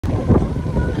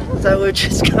So we've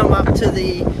just come up to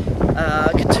the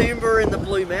Katoomba in the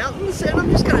Blue Mountains, and I'm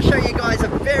just going to show you guys a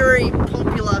very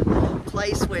popular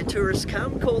place where tourists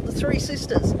come called the Three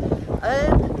Sisters.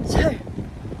 And so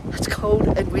it's cold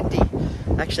and windy.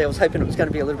 Actually, I was hoping it was going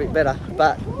to be a little bit better,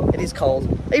 but it is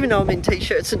cold, even though I'm in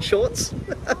t-shirts and shorts.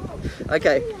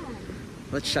 Okay,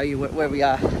 let's show you where we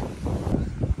are.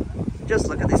 Just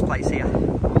look at this place here.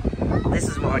 This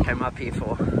is what I came up here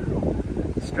for.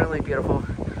 Extremely beautiful.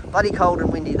 Bloody cold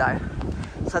and windy though.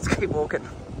 So let's keep walking.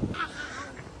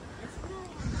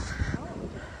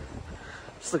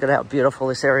 Just look at how beautiful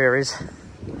this area is.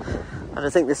 I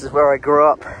think this is where I grew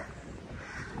up.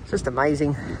 It's just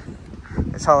amazing,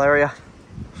 this whole area.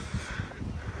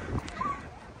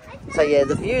 So yeah,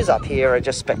 the views up here are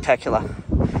just spectacular.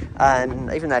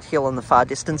 And even that hill in the far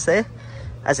distance there.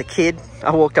 As a kid,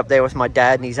 I walked up there with my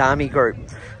dad and his army group,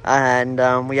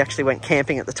 and we actually went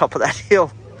camping at the top of that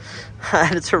hill.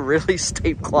 And it's a really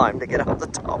steep climb to get up the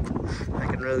top. I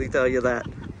can really tell you that.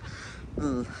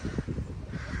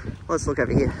 Let's look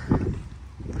over here.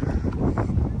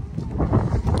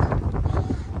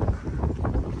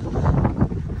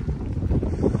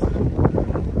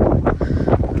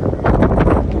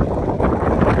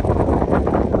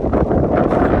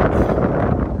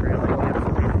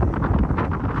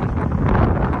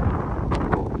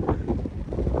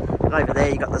 Over there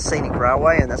you got the Scenic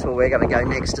Railway, and that's where we're going to go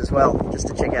next as well, just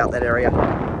to check out that area.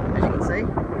 As you can see,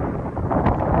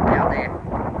 out there,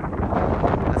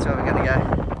 that's where we're going to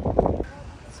go.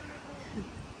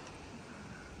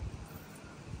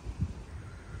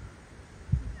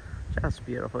 Just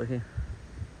beautiful here.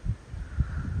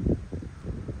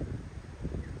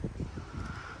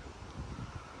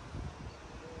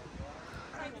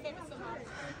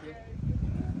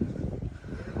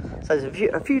 So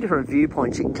there's a few different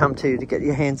viewpoints you can come to get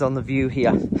your hands on the view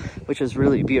here, which is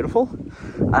really beautiful.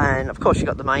 And of course you've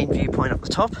got the main viewpoint up the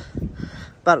top,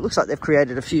 but it looks like they've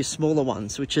created a few smaller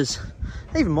ones, which is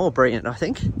even more brilliant, I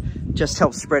think. Just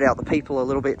helps spread out the people a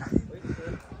little bit.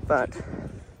 But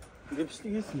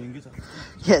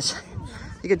yes,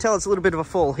 you can tell it's a little bit of a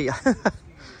fall here.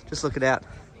 Just look it out.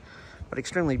 But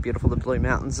extremely beautiful, the Blue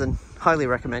Mountains, and highly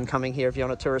recommend coming here if you're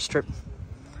on a tourist trip.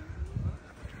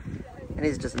 And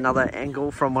here's just another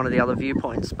angle from one of the other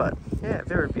viewpoints, but yeah,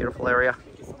 very beautiful area.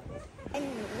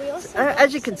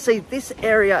 As you can see, this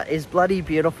area is bloody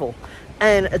beautiful,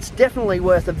 and it's definitely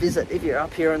worth a visit if you're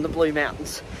up here in the Blue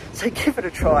Mountains. So give it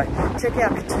a try. Check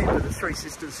out Katoomba, the Three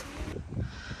Sisters.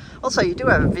 Also, you do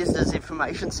have a visitors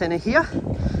information centre here.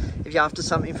 If you're after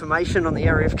some information on the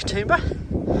area of Katoomba,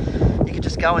 you can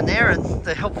just go in there, and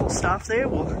the helpful staff there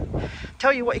will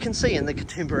tell you what you can see in the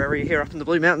Katoomba area here up in the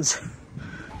Blue Mountains.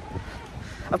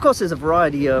 Of course, there's a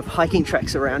variety of hiking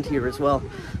tracks around here as well.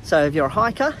 So if you're a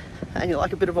hiker and you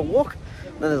like a bit of a walk,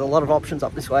 then there's a lot of options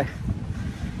up this way.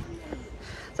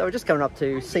 So we're just coming up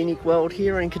to Scenic World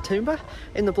here in Katoomba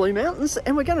in the Blue Mountains,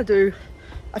 and we're going to do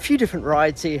a few different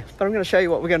rides here, but I'm going to show you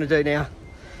what we're going to do now.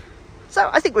 So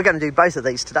I think we're going to do both of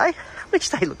these today,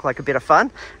 which they look like a bit of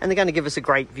fun, and they're going to give us a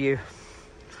great view.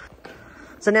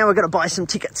 So now we're going to buy some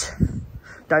tickets.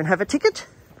 Don't have a ticket?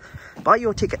 Buy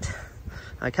your ticket.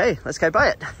 Okay, let's go buy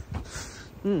it.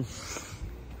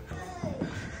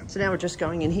 So now we're just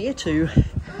going in here to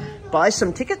buy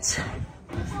some tickets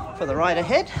for the ride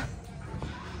ahead.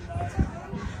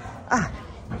 Ah,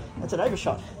 that's an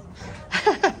overshot.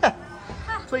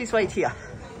 Please wait here.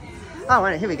 Oh,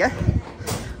 right, here we go.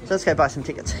 So let's go buy some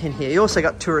tickets in here. You also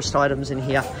got tourist items in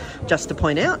here, just to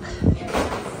point out.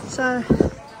 So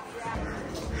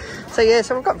yeah,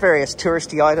 so we've got various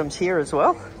touristy items here as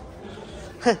well.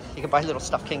 You can buy little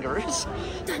stuffed kangaroos.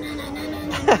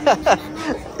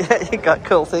 Yeah, you got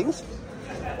cool things.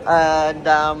 And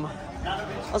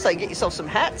also get yourself some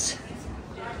hats.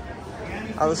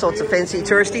 Other sorts of fancy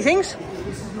touristy things.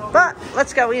 But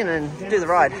let's go in and do the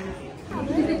ride.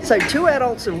 So 2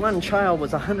 adults and 1 child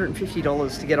was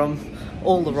 $150 to get on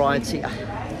all the rides here.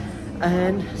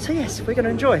 And so yes, we're going to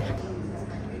enjoy.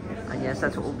 And yes,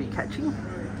 that's what we'll be catching.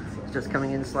 It's just coming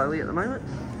in slowly at the moment.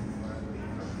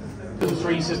 The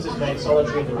Three Sisters made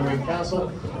solitary in the ruined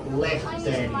castle, left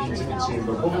then into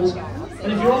Katoomba bubbles.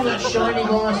 And if you're on that shiny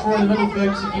glass floor in the middle,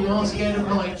 folks, if you are scared of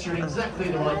heights, you're in exactly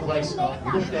the right place.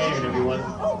 Look there, everyone.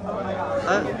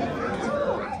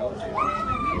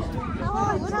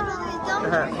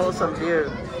 Awesome view.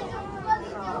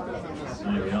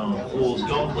 There we are, all's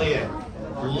gone clear.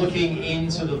 Looking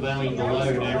into the valley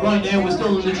below now. Right now, we're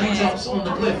still in the treetops on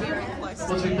the cliff.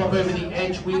 Once we pop over the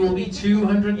edge, we will be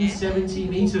 270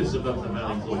 metres above the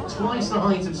valley floor, twice the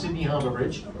height of Sydney Harbour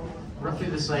Bridge, roughly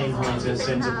the same height as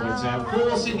Centre Point Tower.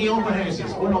 4 Sydney Opera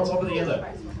Houses, one on top of the other.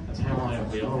 That's how high up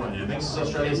we are right now. Next is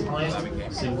Australia's highest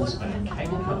single-span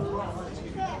cable car.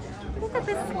 Look at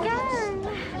the sky.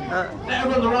 Now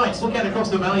over on the right, look out across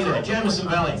the valley there, Jamison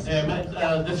Valley.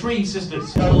 The Three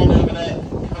Sisters go along over there.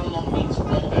 Go along means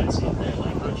wombats in their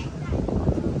language.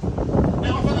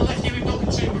 Now off on the left here we've got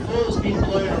Katoomba Falls being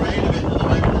blown around a bit at the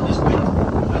moment in this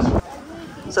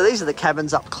wind. So these are the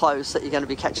cabins up close that you're going to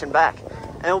be catching back,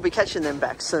 and we'll be catching them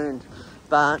back soon.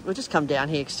 But we'll just come down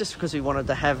here just because we wanted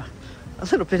to have a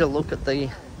little bit of look at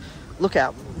the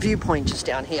lookout viewpoint just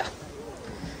down here.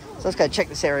 So let's go check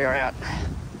this area out.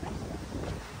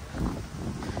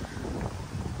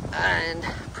 And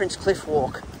Prince Cliff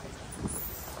Walk.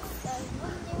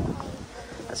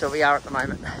 That's where we are at the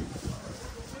moment.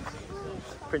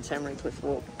 Prince Henry Cliff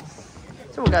Walk.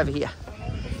 So we'll go over here.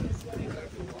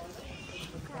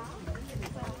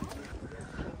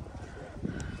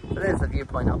 So there's the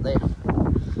viewpoint up there.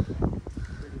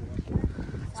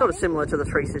 Sort of similar to the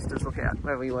Three Sisters lookout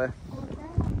where we were.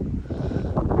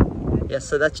 Yes,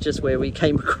 so that's just where we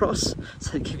came across.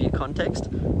 So to give you context,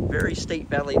 very steep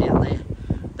valley down there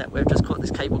that we've just caught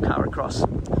this cable car across.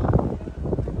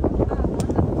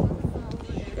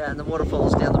 Yeah, and the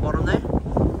waterfall's down the bottom there.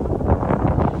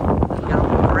 You're gonna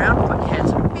walk around, but yeah,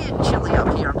 it's a bit chilly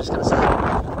up here, I'm just gonna say.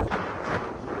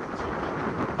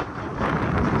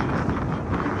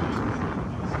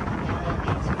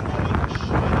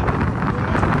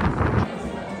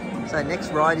 So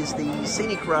next ride is the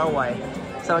Scenic Railway.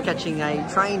 So we're catching a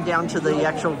train down to the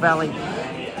actual valley.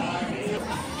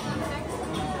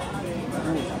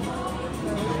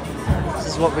 This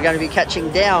is what we're going to be catching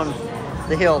down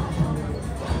the hill.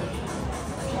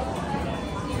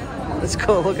 It's a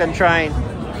cool looking train.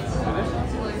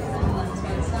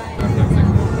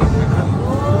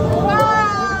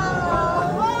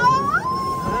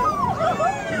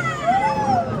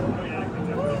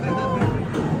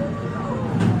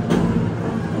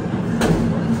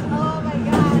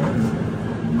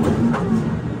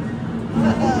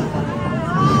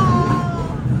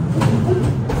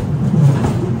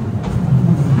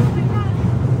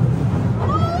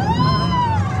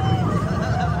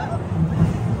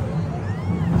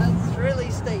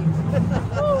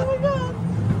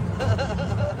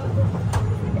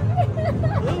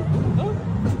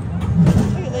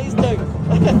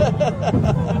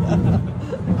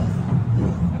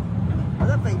 Well,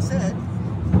 that being said,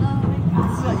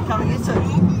 this is what you're coming into.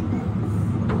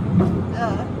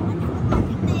 Yeah.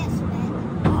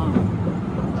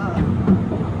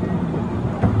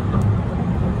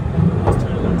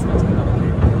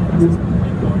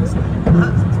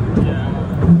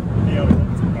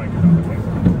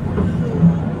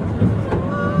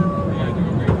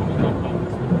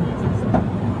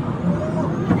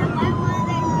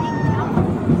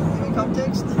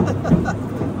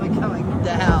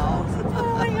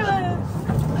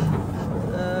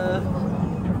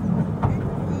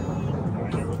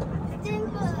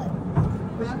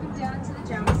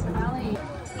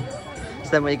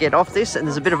 Then we get off this and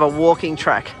there's a bit of a walking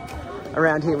track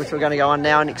around here which we're going to go on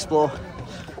now and explore.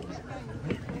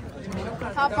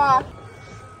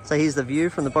 So here's the view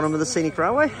from the bottom of the Scenic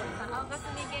Railway.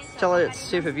 Tell her it's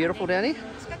super beautiful down here.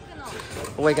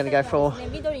 We're going to go for a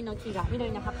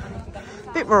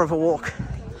bit more of a walk.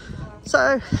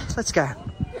 So let's go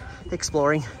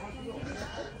exploring.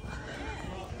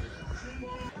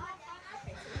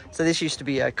 So this used to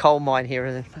be a coal mine here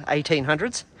in the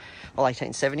 1800s or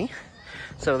 1870.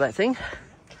 So that thing.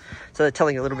 So they're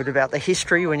telling you a little bit about the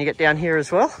history when you get down here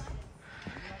as well.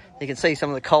 You can see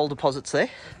some of the coal deposits there.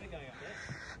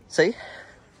 See?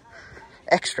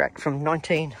 Extract from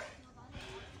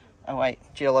 1908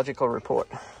 geological report.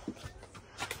 Are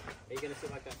you going to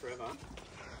sit like that forever?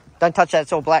 Don't touch that,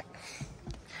 it's all black.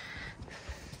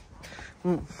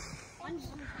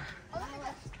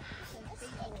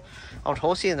 Old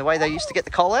horsey and the way they used to get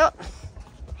the coal out.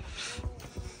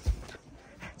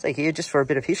 So here, just for a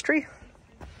bit of history.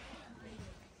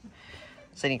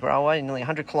 Scenic Railway, nearly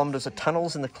 100 kilometres of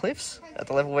tunnels in the cliffs at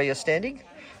the level where you're standing.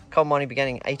 Coal mining began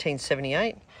in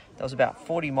 1878. There was about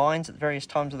 40 mines at various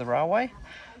times of the railway.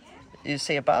 You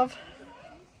see above.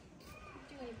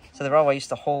 So the railway used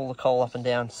to haul the coal up and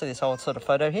down. See this whole sort of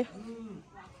photo here?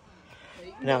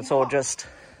 Now it's all just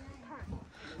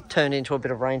turned into a bit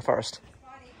of rainforest.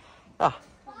 Ah,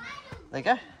 there you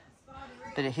go.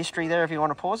 Bit of history there if you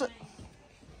want to pause it.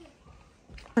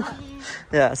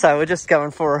 Yeah, so we're just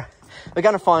going for, we're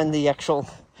going to find the actual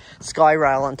sky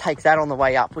rail and take that on the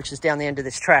way up, which is down the end of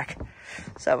this track.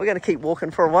 So we're going to keep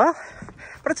walking for a while,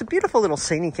 but it's a beautiful little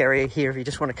scenic area here if you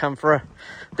just want to come for a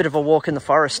bit of a walk in the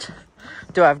forest.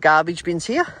 Do have garbage bins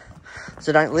here,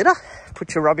 so don't litter,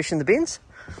 put your rubbish in the bins.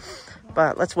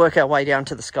 But let's work our way down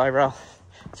to the sky rail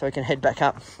so we can head back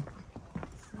up.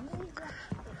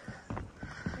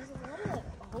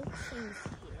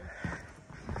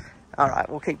 All right,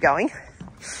 we'll keep going.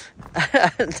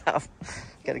 And, got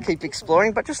to keep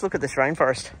exploring, but just look at this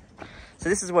rainforest. So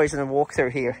this is where you're going to walk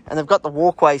through here, and they've got the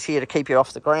walkways here to keep you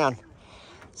off the ground.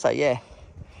 So yeah,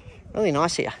 really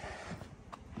nice here.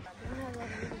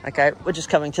 Okay, we're just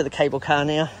coming to the cable car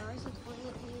now.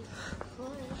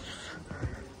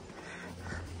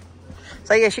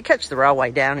 So yes, you catch the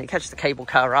railway down and you catch the cable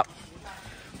car up.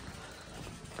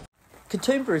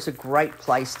 Katoomba is a great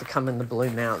place to come in the Blue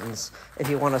Mountains if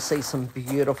you want to see some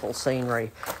beautiful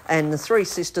scenery. And the Three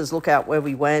Sisters, look out where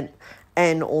we went,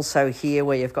 and also here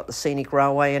where you've got the Scenic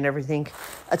Railway and everything.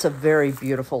 It's a very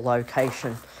beautiful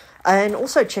location. And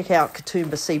also check out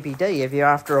Katoomba CBD if you're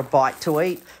after a bite to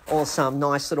eat, or some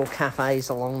nice little cafes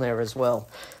along there as well.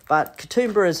 But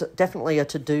Katoomba is definitely a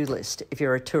to-do list if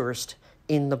you're a tourist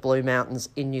in the Blue Mountains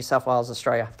in New South Wales,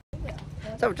 Australia.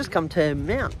 So we've just come to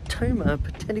Mount Tomah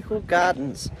Botanical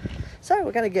Gardens. So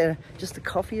we're going to get just a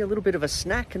coffee, a little bit of a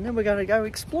snack, and then we're going to go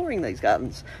exploring these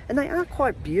gardens. And they are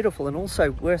quite beautiful and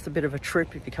also worth a bit of a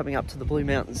trip if you're coming up to the Blue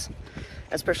Mountains,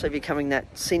 especially if you're coming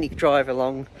that scenic drive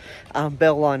along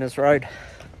Bellliners Road.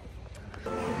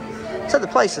 So the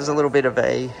place has a little bit of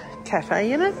a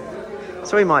cafe in it,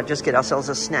 so we might just get ourselves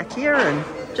a snack here and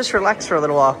just relax for a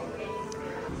little while.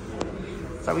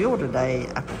 So we ordered a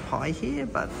apple pie here,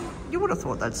 but you would have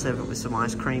thought they'd serve it with some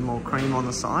ice cream or cream on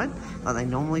the side, like they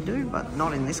normally do, but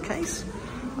not in this case.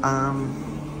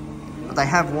 But they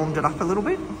have warmed it up a little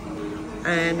bit.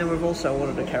 And then we've also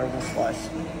ordered a caramel slice.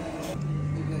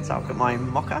 So I've got my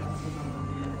mocha,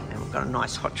 and we've got a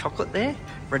nice hot chocolate there,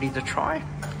 ready to try.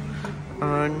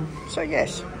 So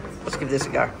yes, let's give this a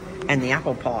go. And the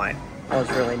apple pie was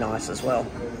really nice as well.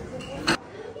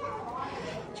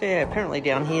 So yeah, apparently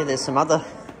down here there's some other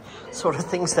sort of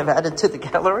things they've added to the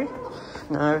gallery.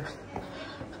 No,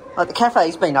 like the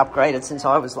cafe's been upgraded since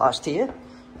I was last here.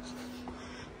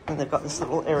 And they've got this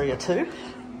little area too.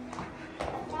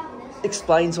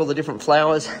 Explains all the different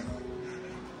flowers.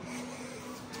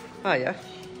 Oh yeah.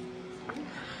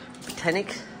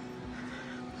 Botanic.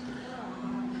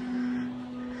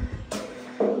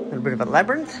 A little bit of a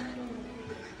labyrinth.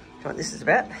 That's what this is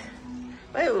about.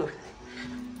 Whoa,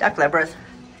 duck labyrinth.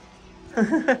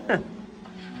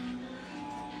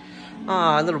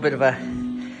 A little bit of a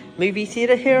movie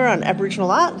theatre here on Aboriginal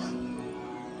art.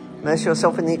 Immerse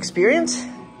yourself in the experience.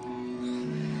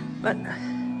 But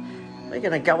we're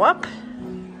going to go up.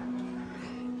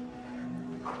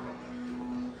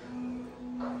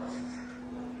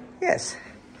 Yes.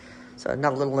 So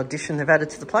another little addition they've added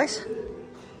to the place.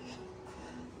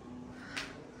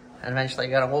 And eventually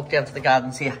you're going to walk down to the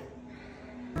gardens here.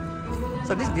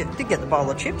 So I did get the bowl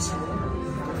of chips.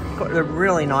 They're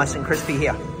really nice and crispy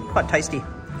here. Quite tasty.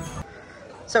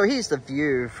 So here's the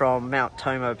view from Mount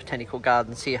Tomah Botanical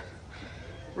Gardens here.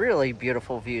 Really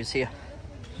beautiful views here.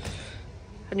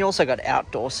 And you also got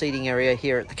outdoor seating area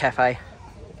here at the cafe.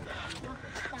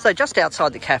 So just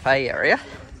outside the cafe area,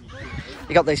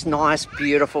 you got these nice,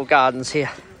 beautiful gardens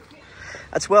here.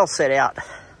 It's well set out.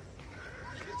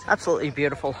 It's absolutely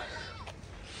beautiful.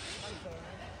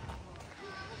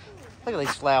 Look at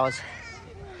these flowers.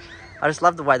 I just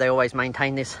love the way they always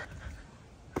maintain this.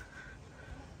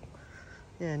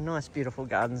 Yeah, nice, beautiful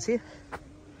gardens here.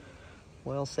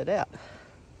 Well set out.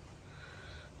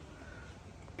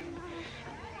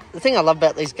 The thing I love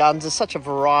about these gardens is such a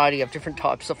variety of different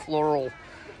types of floral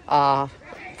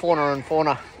fauna and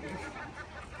fauna.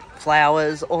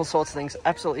 Flowers, all sorts of things.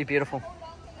 Absolutely beautiful.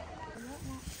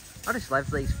 I just love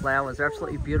these flowers. They're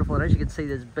absolutely beautiful. And as you can see,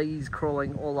 there's bees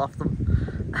crawling all off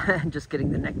them and just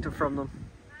getting the nectar from them.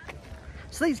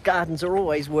 So these gardens are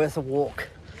always worth a walk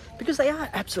because they are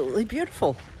absolutely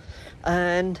beautiful.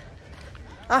 And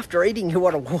after eating, you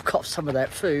want to walk off some of that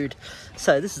food.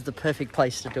 So this is the perfect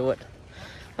place to do it.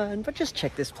 But just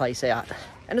check this place out.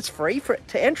 And it's free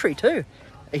to entry too.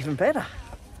 Even better.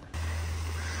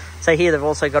 So here they've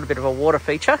also got a bit of a water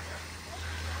feature.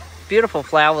 Beautiful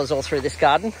flowers all through this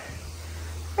garden.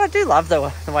 But I do love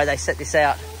the way they set this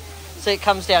out. See, it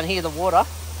comes down here, the water.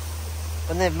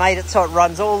 And they've made it so it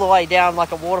runs all the way down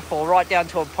like a waterfall, right down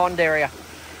to a pond area.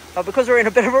 But because we're in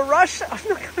a bit of a rush, I'm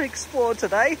not going to explore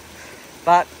today.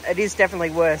 But it is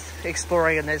definitely worth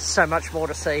exploring, and there's so much more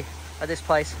to see at this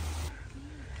place.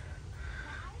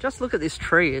 Just look at this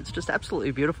tree. It's just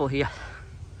absolutely beautiful here.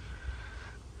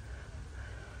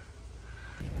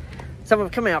 So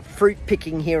we've come out fruit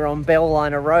picking here on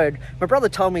Bellliners Road. My brother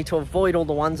told me to avoid all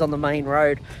the ones on the main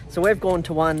road. So we've gone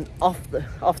to one off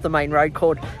the main road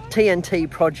called TNT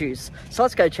Produce. So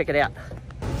let's go check it out.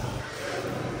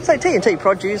 So T&T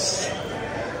Produce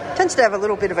tends to have a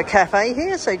little bit of a cafe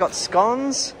here. So you've got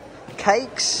scones,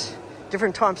 cakes,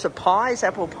 different types of pies,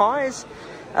 apple pies,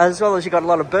 as well as you've got a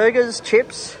lot of burgers,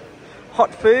 chips,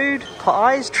 hot food,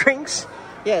 pies, drinks.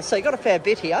 Yeah, so you've got a fair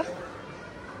bit here.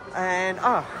 And,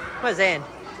 oh, where's Anne?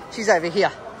 She's over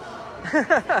here.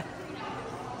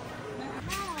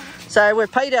 So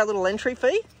we've paid our little entry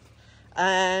fee,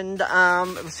 and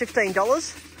it was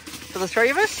 $15 for the three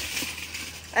of us.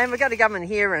 And we're going to come in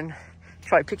here and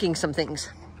try picking some things.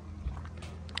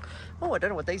 Oh, I don't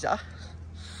know what these are,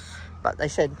 but they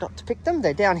said not to pick them.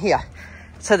 They're down here.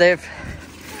 So they've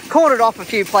cornered off a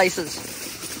few places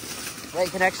where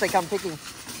you can actually come picking.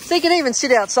 So you can even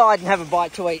sit outside and have a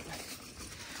bite to eat.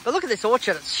 But look at this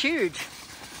orchard, it's huge.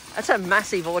 That's a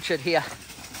massive orchard here.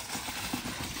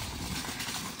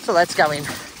 So let's go in.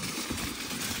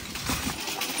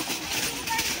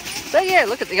 So yeah,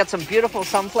 look at, they got some beautiful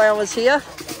sunflowers here.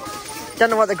 Don't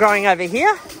know what they're growing over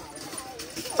here,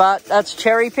 but that's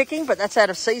cherry picking, but that's out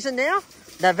of season now.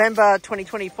 November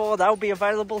 2024, they'll be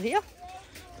available here.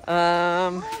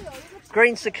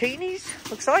 Green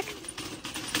zucchinis, looks like.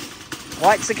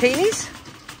 White zucchinis.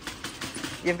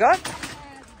 You've got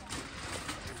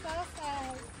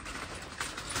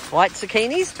white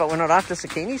zucchinis, but we're not after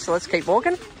zucchini, so let's keep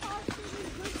walking.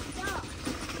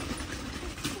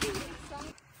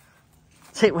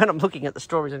 See, when I'm looking at the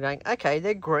strawberries, I'm going, okay,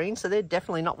 they're green, so they're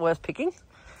definitely not worth picking.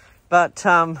 But,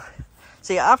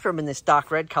 see, after them in this dark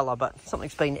red colour, but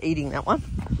something's been eating that one.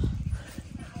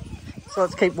 So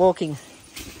let's keep walking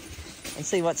and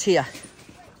see what's here.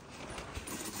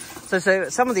 So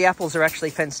some of the apples are actually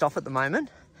fenced off at the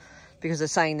moment because they're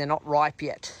saying they're not ripe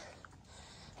yet.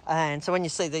 And so when you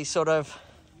see these sort of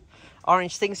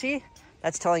orange things here,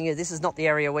 that's telling you this is not the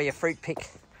area where you fruit pick.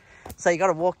 So you got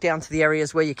to walk down to the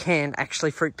areas where you can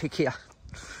actually fruit pick here.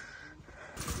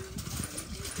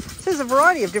 So there's a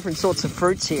variety of different sorts of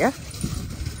fruits here,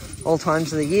 all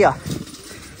times of the year.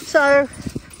 So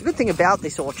the good thing about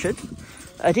this orchard,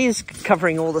 it is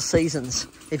covering all the seasons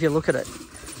if you look at it.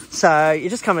 So you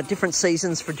just come at different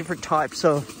seasons for different types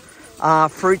of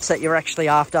fruits that you're actually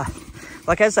after.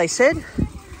 Like as they said,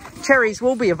 cherries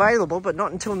will be available, but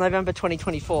not until November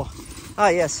 2024. Oh,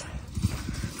 yes.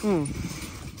 I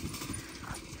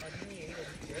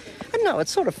don't know,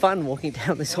 it's sort of fun walking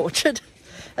down this orchard.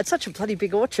 It's such a bloody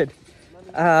big orchard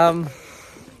around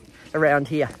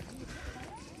here.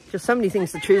 Just so many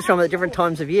things to choose from at different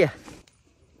times of year.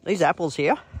 These apples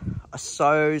here are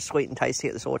so sweet and tasty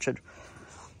at this orchard.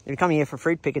 If you come here for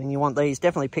fruit picking and you want these,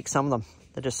 definitely pick some of them.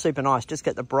 They're just super nice. Just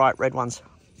get the bright red ones.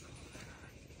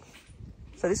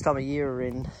 So this time of year,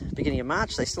 in beginning of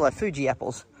March, they still have Fuji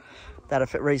apples that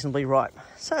are reasonably ripe.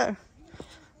 So I'm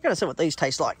going to see what these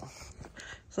taste like.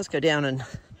 So let's go down and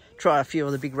try a few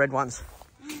of the big red ones.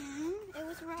 It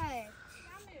was red.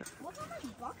 What's on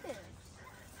this bucket?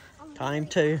 Time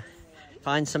to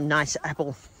find some nice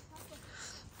apple.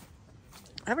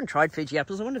 I haven't tried Fuji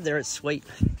apples. I wonder if they're as sweet.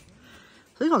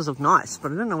 These ones look nice,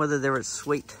 but I don't know whether they're as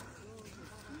sweet.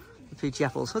 The Fuji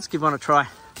apples. Let's give one a try.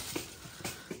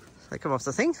 They come off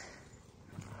the thing.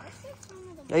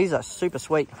 These are super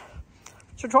sweet.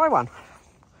 Should try one.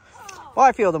 Buy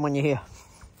a few of them when you're here.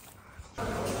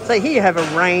 So here you have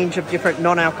a range of different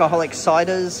non-alcoholic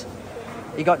ciders.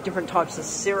 You got different types of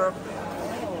syrup,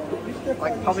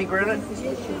 like pomegranate.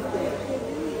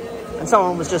 And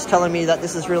someone was just telling me that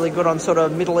this is really good on sort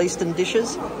of Middle Eastern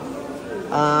dishes.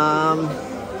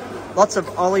 Lots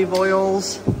of olive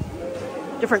oils,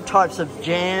 different types of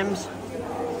jams,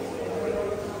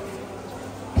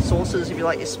 sauces if you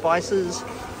like your spices.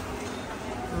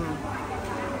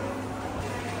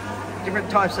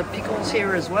 Different types of pickles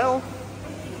here as well.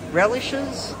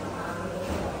 Relishes,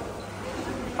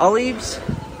 olives,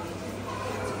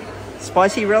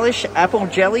 spicy relish, apple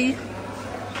jelly,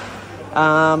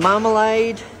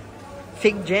 marmalade,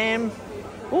 fig jam.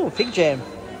 Oh, fig jam.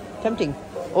 Tempting.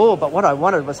 Oh, but what I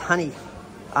wanted was honey.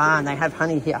 And they have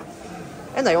honey here.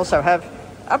 And they also have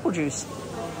apple juice.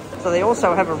 So they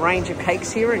also have a range of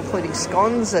cakes here, including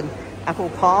scones and apple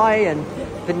pie and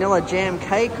vanilla jam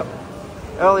cake.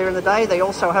 Earlier in the day, they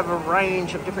also have a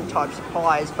range of different types of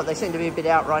pies, but they seem to be a bit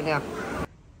out right now.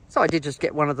 So I did just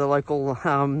get one of the local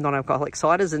non-alcoholic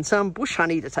ciders and some bush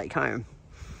honey to take home.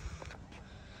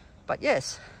 But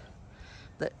yes,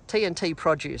 the T&T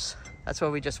Produce, that's where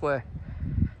we just were.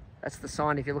 That's the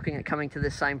sign if you're looking at coming to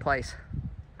this same place.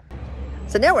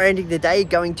 So now we're ending the day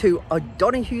going to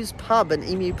O'Donoghue's pub in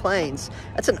Emu Plains.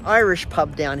 That's an Irish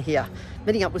pub down here.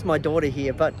 Meeting up with my daughter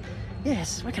here, but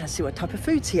yes, we're going to see what type of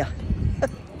food's here.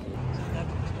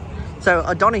 So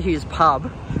O'Donoghue's pub,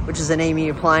 which is in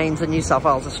Emu Plains in New South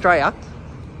Wales, Australia,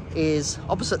 is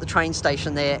opposite the train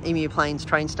station there, Emu Plains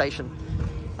train station.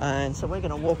 And so we're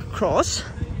going to walk across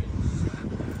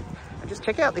and just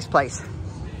check out this place.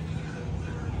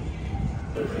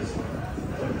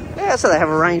 Yeah, so they have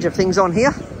a range of things on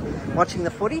here, watching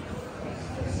the footy.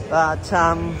 But,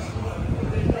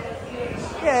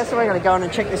 yeah, so we're going to go in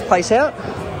and check this place out.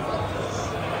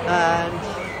 And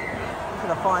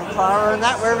going to find Clara and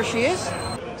that, wherever she is.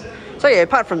 So yeah,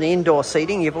 apart from the indoor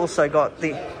seating, you've also got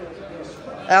the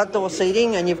outdoor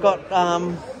seating, and you've got,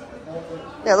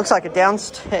 yeah, it looks like a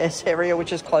downstairs area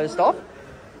which is closed off.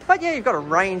 But yeah, you've got a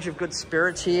range of good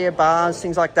spirits here, bars,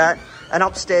 things like that. An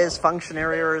upstairs function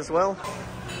area as well.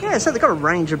 Yeah, so they've got a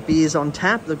range of beers on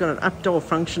tap. They've got an outdoor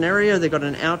function area. They've got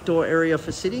an outdoor area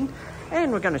for sitting.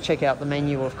 And we're going to check out the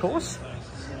menu, of course.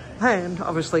 And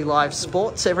obviously live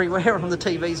sports everywhere on the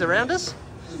TVs around us.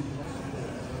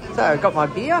 So I've got my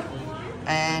beer.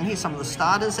 And here's some of the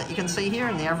starters that you can see here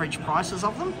and the average prices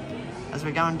of them as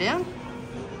we're going down.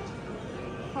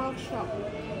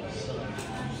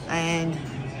 And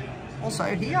also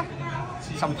here,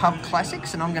 some pub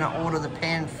classics, and I'm going to order the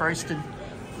pan-roasted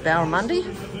barramundi,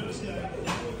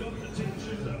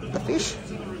 the fish.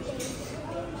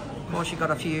 Of course, you've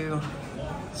got a few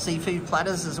seafood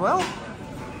platters as well,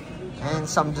 and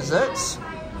some desserts,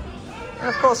 and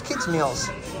of course kids meals.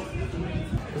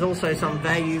 There's also some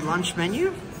value lunch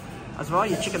menu as well,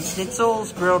 your chicken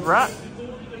schnitzels, grilled rat,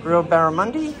 grilled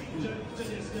barramundi,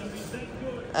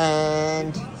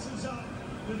 and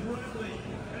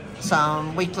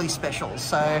some weekly specials.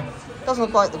 So it doesn't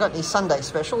look like they've got any Sunday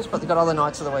specials, but they've got other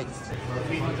nights of the week.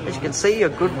 As you can see, a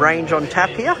good range on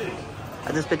tap here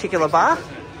at this particular bar.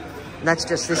 And that's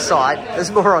just this side.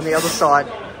 There's more on the other side.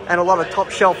 And a lot of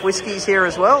top shelf whiskies here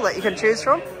as well that you can choose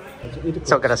from. So we've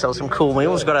got ourselves some cool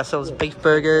meals. We've got ourselves beef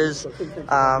burgers,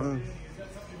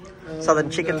 southern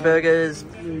chicken burgers,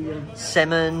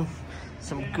 salmon,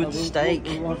 some good steak,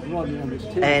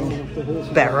 and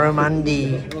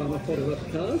barramundi.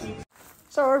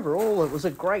 So overall, it was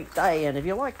a great day, and if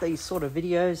you like these sort of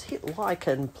videos, hit like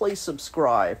and please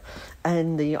subscribe.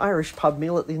 And the Irish pub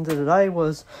meal at the end of the day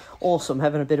was awesome,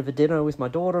 having a bit of a dinner with my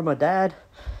daughter, my dad,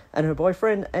 and her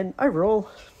boyfriend, and overall,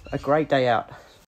 a great day out.